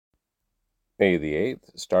May the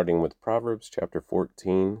 8th, starting with Proverbs chapter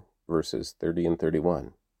 14, verses 30 and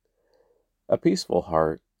 31. A peaceful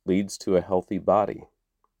heart leads to a healthy body.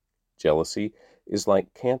 Jealousy is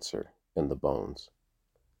like cancer in the bones.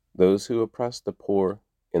 Those who oppress the poor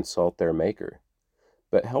insult their Maker,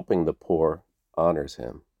 but helping the poor honors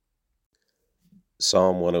him.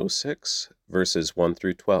 Psalm 106, verses 1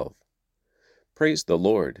 through 12. Praise the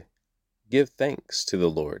Lord. Give thanks to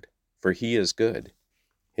the Lord, for he is good.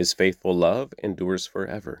 His faithful love endures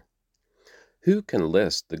forever. Who can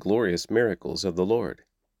list the glorious miracles of the Lord?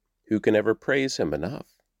 Who can ever praise him enough?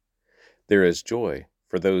 There is joy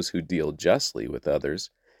for those who deal justly with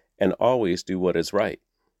others and always do what is right.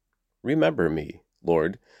 Remember me,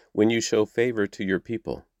 Lord, when you show favor to your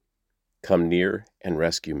people. Come near and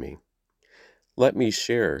rescue me. Let me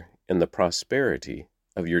share in the prosperity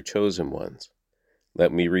of your chosen ones.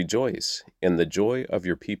 Let me rejoice in the joy of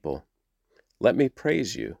your people. Let me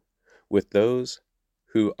praise you with those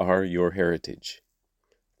who are your heritage.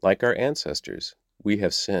 Like our ancestors, we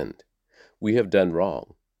have sinned. We have done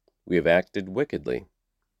wrong. We have acted wickedly.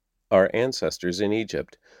 Our ancestors in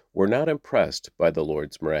Egypt were not impressed by the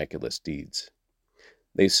Lord's miraculous deeds.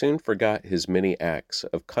 They soon forgot his many acts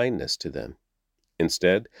of kindness to them.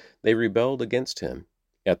 Instead, they rebelled against him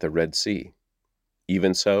at the Red Sea.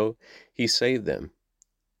 Even so, he saved them.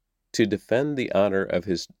 To defend the honor of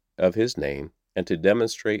his name and to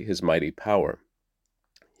demonstrate his mighty power,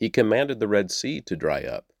 he commanded the Red Sea to dry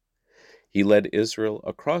up. He led Israel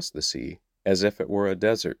across the sea as if it were a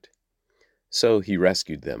desert. So he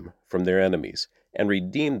rescued them from their enemies and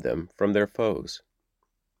redeemed them from their foes.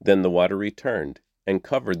 Then the water returned and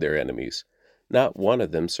covered their enemies. Not one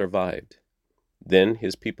of them survived. Then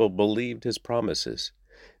his people believed his promises.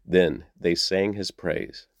 Then they sang his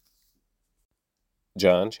praise.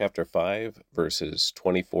 John chapter 5, verses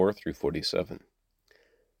 24 through 47.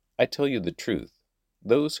 I tell you the truth.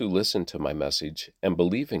 Those who listen to my message and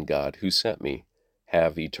believe in God who sent me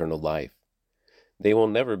have eternal life. They will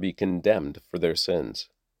never be condemned for their sins,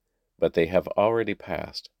 but they have already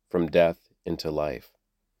passed from death into life.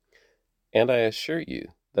 And I assure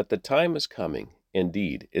you that the time is coming,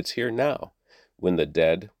 indeed, it's here now, when the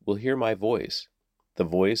dead will hear my voice, the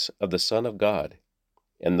voice of the Son of God,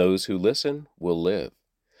 and those who listen will live.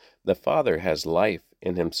 The Father has life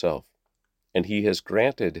in himself, and he has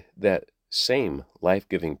granted that same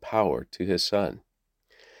life-giving power to his Son.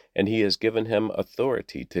 And he has given him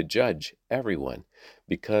authority to judge everyone,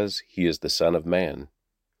 because he is the Son of Man.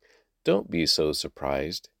 Don't be so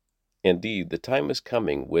surprised. Indeed, the time is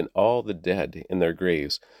coming when all the dead in their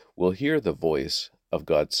graves will hear the voice of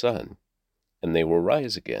God's Son, and they will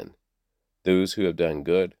rise again. Those who have done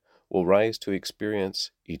good will rise to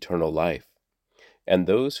experience eternal life, and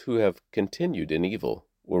those who have continued in evil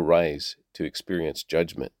will rise to experience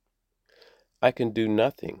judgment. I can do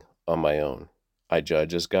nothing on my own. I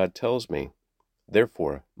judge as God tells me.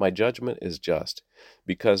 Therefore, my judgment is just,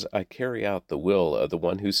 because I carry out the will of the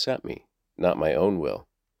one who sent me, not my own will.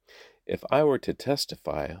 If I were to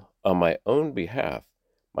testify on my own behalf,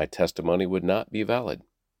 my testimony would not be valid.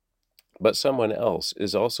 But someone else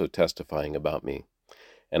is also testifying about me,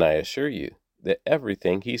 and I assure you that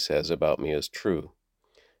everything he says about me is true.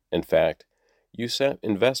 In fact, you sent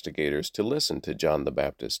investigators to listen to John the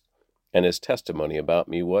Baptist, and his testimony about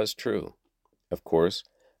me was true. Of course,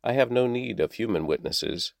 I have no need of human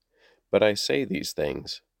witnesses, but I say these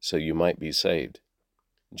things so you might be saved.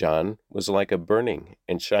 John was like a burning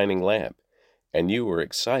and shining lamp, and you were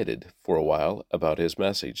excited for a while about his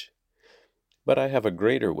message. But I have a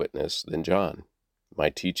greater witness than John, my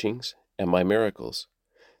teachings and my miracles.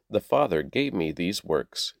 The Father gave me these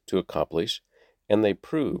works to accomplish, and they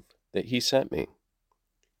prove that he sent me.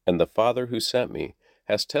 And the Father who sent me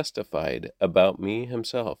has testified about me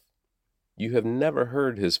himself. You have never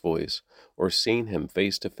heard his voice or seen him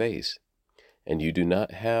face to face, and you do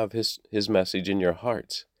not have his message in your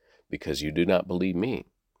hearts, because you do not believe me,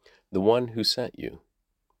 the one who sent you,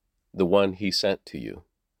 the one he sent to you.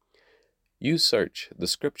 You search the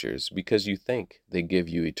Scriptures because you think they give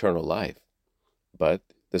you eternal life, but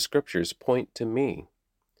the Scriptures point to me.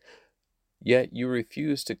 Yet you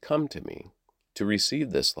refuse to come to me to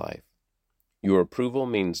receive this life. Your approval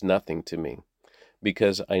means nothing to me,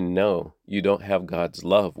 because I know you don't have God's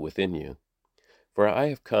love within you. For I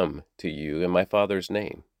have come to you in my Father's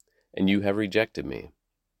name, and you have rejected me.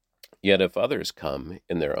 Yet if others come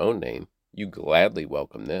in their own name, you gladly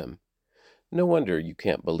welcome them. No wonder you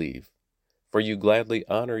can't believe, for you gladly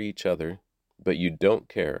honor each other, but you don't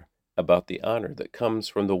care about the honor that comes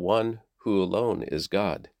from the one who alone is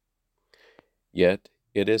God. Yet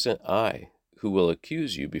it isn't I who will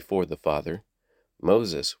accuse you before the Father.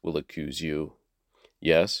 Moses will accuse you.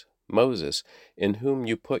 Yes, Moses, in whom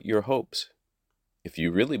you put your hopes. If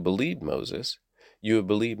you really believed Moses, you would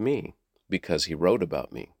believe me, because he wrote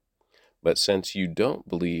about me. But since you don't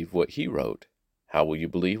believe what he wrote, how will you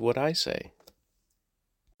believe what I say?"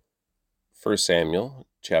 1 Samuel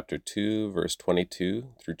chapter 2, verse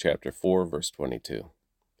 22 through chapter 4, verse 22.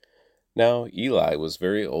 Now Eli was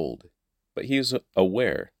very old, but he was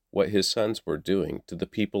aware what his sons were doing to the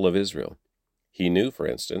people of Israel. He knew, for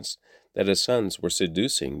instance, that his sons were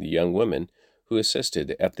seducing the young women who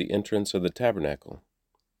assisted at the entrance of the tabernacle.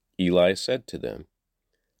 Eli said to them,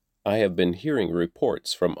 "I have been hearing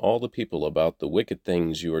reports from all the people about the wicked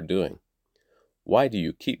things you are doing. Why do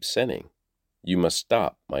you keep sinning? You must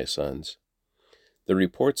stop, my sons. The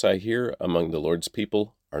reports I hear among the Lord's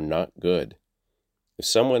people are not good. If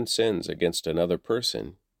someone sins against another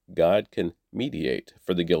person, God can mediate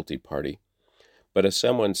for the guilty party. But if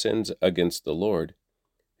someone sins against the Lord,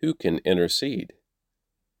 who can intercede?"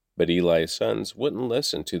 But Eli's sons wouldn't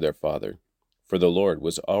listen to their father, for the Lord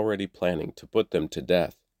was already planning to put them to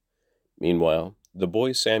death. Meanwhile, the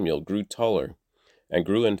boy Samuel grew taller and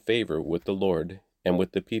grew in favor with the Lord and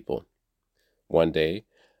with the people. One day,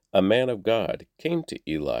 a man of God came to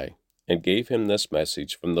Eli and gave him this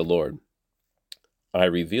message from the Lord: "I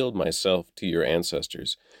revealed myself to your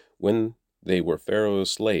ancestors when they were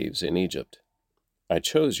Pharaoh's slaves in Egypt. I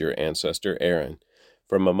chose your ancestor Aaron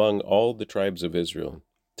from among all the tribes of Israel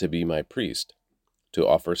to be my priest, to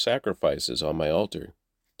offer sacrifices on my altar,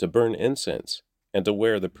 to burn incense, and to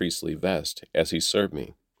wear the priestly vest as he served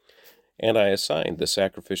me. And I assigned the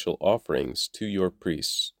sacrificial offerings to you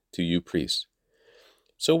priests.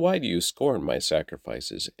 So why do you scorn my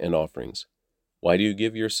sacrifices and offerings? Why do you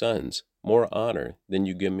give your sons more honor than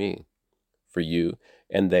you give me? For you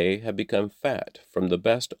and they have become fat from the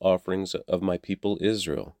best offerings of my people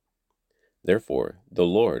Israel. Therefore, the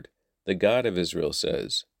Lord, the God of Israel,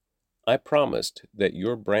 says, I promised that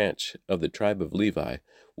your branch of the tribe of Levi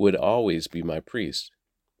would always be my priest,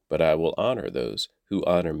 but I will honor those who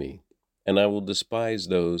honor me, and I will despise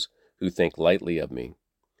those who think lightly of me.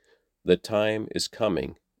 The time is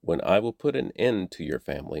coming when I will put an end to your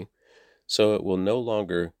family, so it will no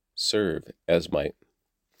longer serve as my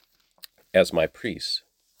priests.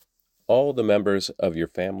 All the members of your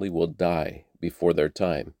family will die before their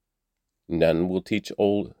time. None will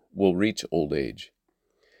reach old age.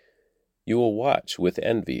 You will watch with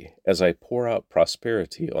envy as I pour out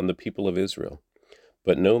prosperity on the people of Israel,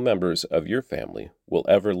 but no members of your family will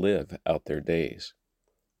ever live out their days.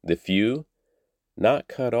 The few not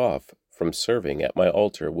cut off from serving at my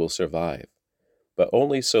altar will survive, but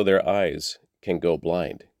only so their eyes can go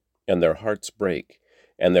blind, and their hearts break,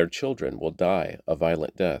 and their children will die a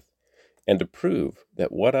violent death. And to prove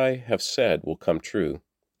that what I have said will come true,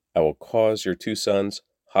 I will cause your two sons,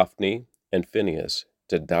 Hophni and Phinehas,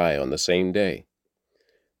 to die on the same day.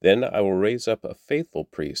 Then I will raise up a faithful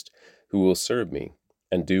priest who will serve me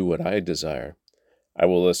and do what I desire. I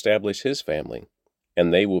will establish his family,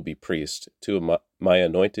 and they will be priests to my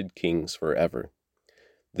anointed kings forever.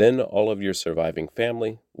 Then all of your surviving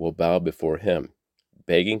family will bow before him,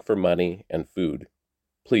 begging for money and food.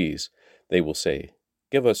 Please, they will say,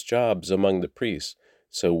 give us jobs among the priests,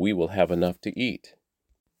 so we will have enough to eat.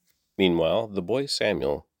 Meanwhile, the boy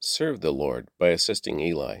Samuel served the Lord by assisting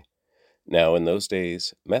Eli. Now in those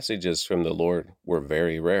days, messages from the Lord were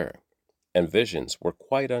very rare, and visions were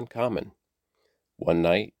quite uncommon. One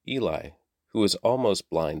night, Eli, who was almost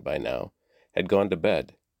blind by now, had gone to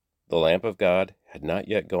bed. The lamp of God had not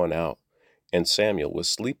yet gone out, and Samuel was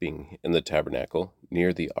sleeping in the tabernacle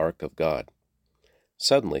near the ark of God.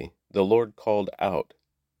 Suddenly, the Lord called out,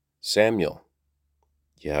 "Samuel."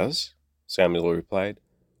 "Yes," Samuel replied.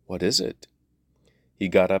 "What is it?" He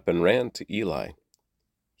got up and ran to Eli.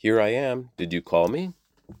 "Here I am. Did you call me?"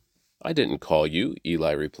 "I didn't call you,"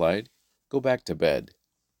 Eli replied. "Go back to bed."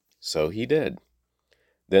 So he did.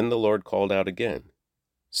 Then the Lord called out again,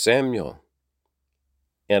 "Samuel."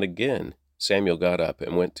 And again Samuel got up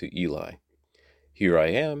and went to Eli. "Here I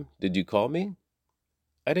am. Did you call me?"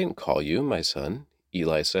 "I didn't call you, my son,"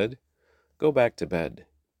 Eli said. "Go back to bed."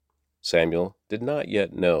 Samuel did not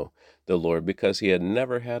yet know the Lord because he had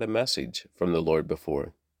never had a message from the Lord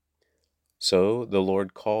before. So the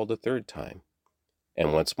Lord called a third time,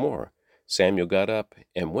 and once more Samuel got up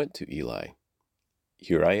and went to Eli.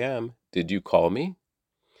 "Here I am. Did you call me?"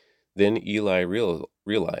 Then Eli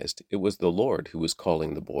realized it was the Lord who was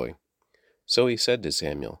calling the boy. So he said to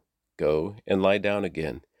Samuel, "Go and lie down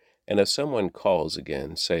again, and if someone calls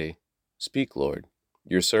again, say, 'Speak, Lord,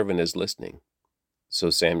 your servant is listening.'" So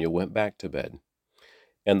Samuel went back to bed.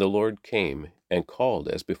 And the Lord came and called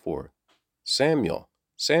as before, Samuel,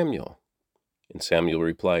 Samuel. And Samuel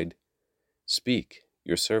replied, Speak,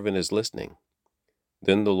 your servant is listening.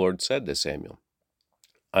 Then the Lord said to Samuel,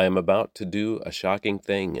 I am about to do a shocking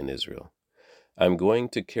thing in Israel. I am going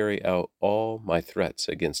to carry out all my threats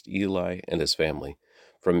against Eli and his family,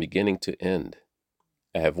 from beginning to end.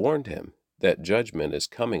 I have warned him that judgment is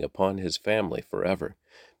coming upon his family forever,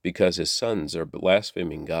 because his sons are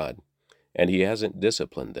blaspheming God, and he hasn't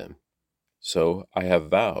disciplined them. So I have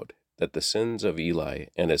vowed that the sins of Eli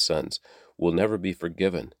and his sons will never be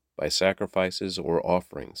forgiven by sacrifices or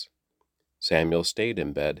offerings. Samuel stayed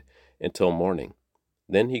in bed until morning.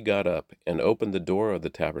 Then he got up and opened the door of the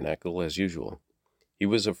tabernacle as usual. He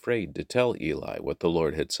was afraid to tell Eli what the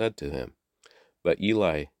Lord had said to him. But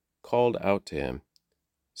Eli called out to him,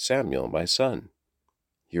 Samuel, my son.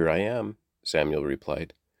 Here I am, Samuel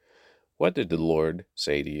replied. What did the Lord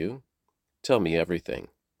say to you? Tell me everything,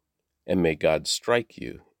 and may God strike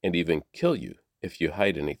you and even kill you if you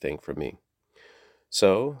hide anything from me.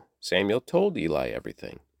 So Samuel told Eli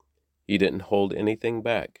everything. He didn't hold anything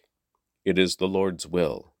back. It is the Lord's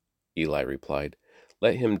will, Eli replied.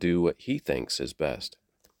 Let him do what he thinks is best.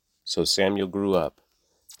 So Samuel grew up.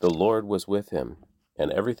 The Lord was with him,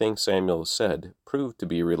 and everything Samuel said proved to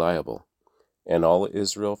be reliable. And all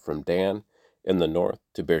Israel from Dan in the north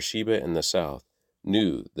to Beersheba in the south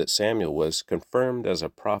knew that Samuel was confirmed as a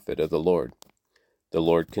prophet of the Lord. The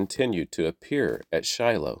Lord continued to appear at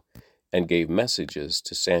Shiloh and gave messages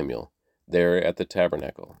to Samuel there at the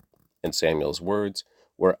tabernacle, and Samuel's words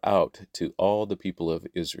were out to all the people of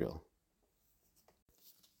Israel.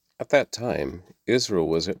 At that time, Israel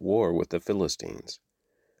was at war with the Philistines.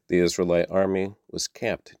 The Israelite army was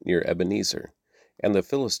camped near Ebenezer, and the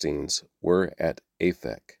Philistines were at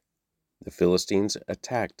Aphek. The Philistines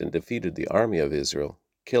attacked and defeated the army of Israel,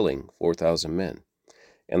 killing 4,000 men,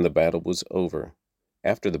 and the battle was over.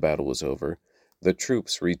 After the battle was over, the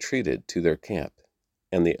troops retreated to their camp,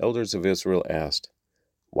 and the elders of Israel asked,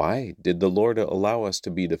 Why did the Lord allow us to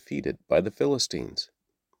be defeated by the Philistines?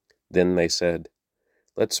 Then they said,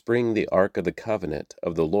 Let's bring the ark of the covenant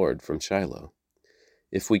of the Lord from Shiloh.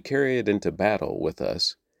 If we carry it into battle with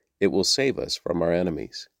us, it will save us from our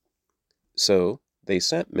enemies. So they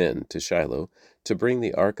sent men to Shiloh to bring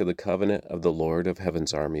the ark of the covenant of the Lord of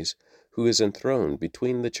heaven's armies, who is enthroned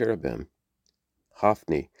between the cherubim.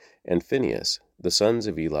 Hophni and Phinehas, the sons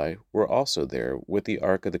of Eli, were also there with the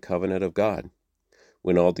ark of the covenant of God.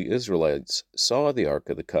 When all the Israelites saw the ark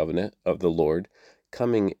of the covenant of the Lord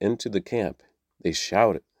coming into the camp, they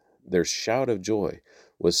shouted. Their shout of joy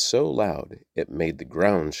was so loud it made the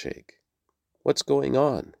ground shake. What's going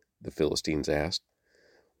on? The Philistines asked.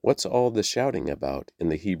 What's all the shouting about in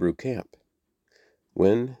the Hebrew camp?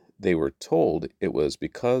 When they were told it was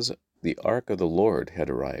because the ark of the Lord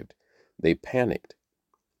had arrived, they panicked.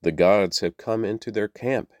 The gods have come into their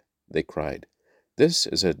camp, they cried. This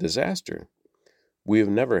is a disaster. We have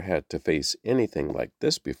never had to face anything like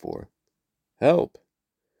this before. Help!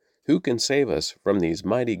 Who can save us from these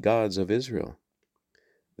mighty gods of Israel?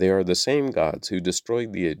 They are the same gods who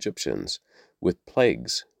destroyed the Egyptians with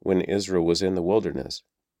plagues when Israel was in the wilderness.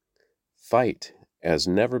 Fight as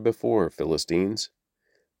never before, Philistines.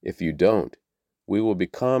 If you don't, we will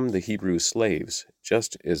become the Hebrew slaves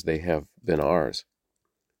just as they have been ours.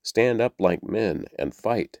 Stand up like men and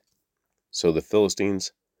fight. So the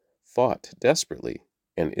Philistines fought desperately,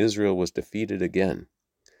 and Israel was defeated again.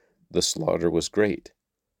 The slaughter was great.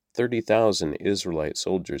 30,000 Israelite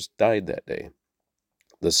soldiers died that day.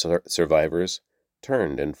 The survivors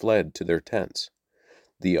turned and fled to their tents.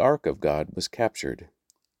 The ark of God was captured,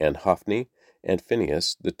 and Hophni and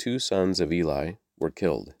Phinehas, the two sons of Eli, were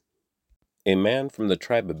killed. A man from the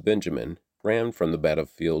tribe of Benjamin ran from the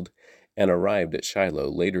battlefield and arrived at Shiloh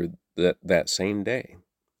later that same day.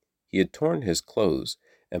 He had torn his clothes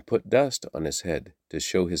and put dust on his head to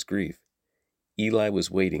show his grief. Eli was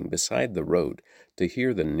waiting beside the road to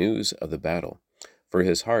hear the news of the battle, for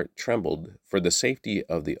his heart trembled for the safety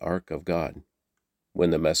of the ark of God. When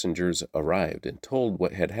the messengers arrived and told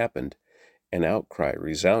what had happened, an outcry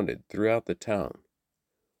resounded throughout the town.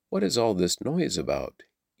 What is all this noise about?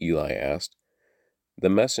 Eli asked. The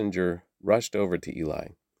messenger rushed over to Eli,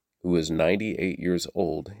 who was 98 years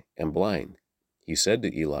old and blind. He said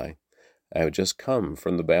to Eli, I have just come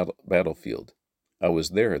from the battlefield. I was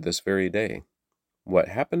there this very day. What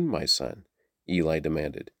happened, my son? Eli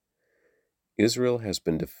demanded. Israel has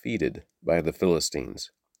been defeated by the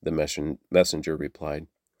Philistines, the messenger replied.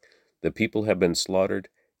 The people have been slaughtered,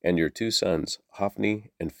 and your two sons, Hophni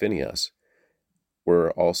and Phinehas,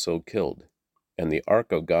 were also killed, and the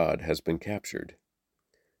ark of God has been captured.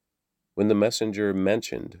 When the messenger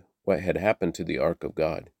mentioned what had happened to the ark of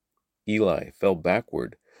God, Eli fell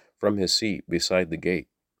backward from his seat beside the gate.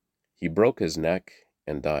 He broke his neck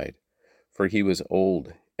and died, for he was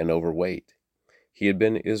old and overweight. He had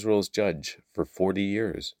been Israel's judge for 40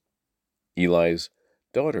 years. Eli's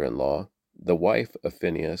daughter-in-law, the wife of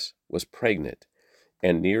Phinehas, was pregnant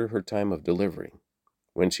and near her time of delivery.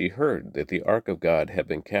 When she heard that the ark of God had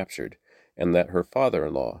been captured and that her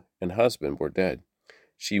father-in-law and husband were dead,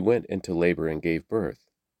 she went into labor and gave birth.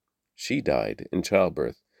 She died in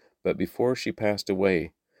childbirth, but before she passed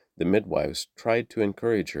away, the midwives tried to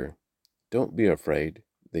encourage her. "Don't be afraid,"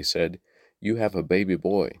 they said, "you have a baby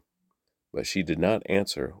boy." But she did not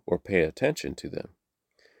answer or pay attention to them.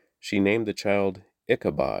 She named the child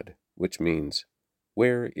Ichabod, which means,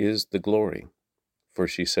 "Where is the glory?" For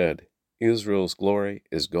she said, "Israel's glory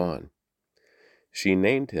is gone." She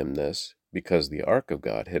named him this because the ark of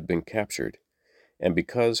God had been captured, and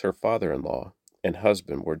because her father-in-law and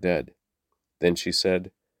husband were dead. Then she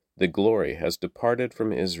said, "The glory has departed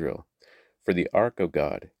from Israel, for the ark of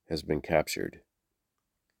God has been captured."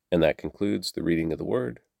 And that concludes the reading of the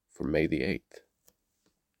Word for May the 8th.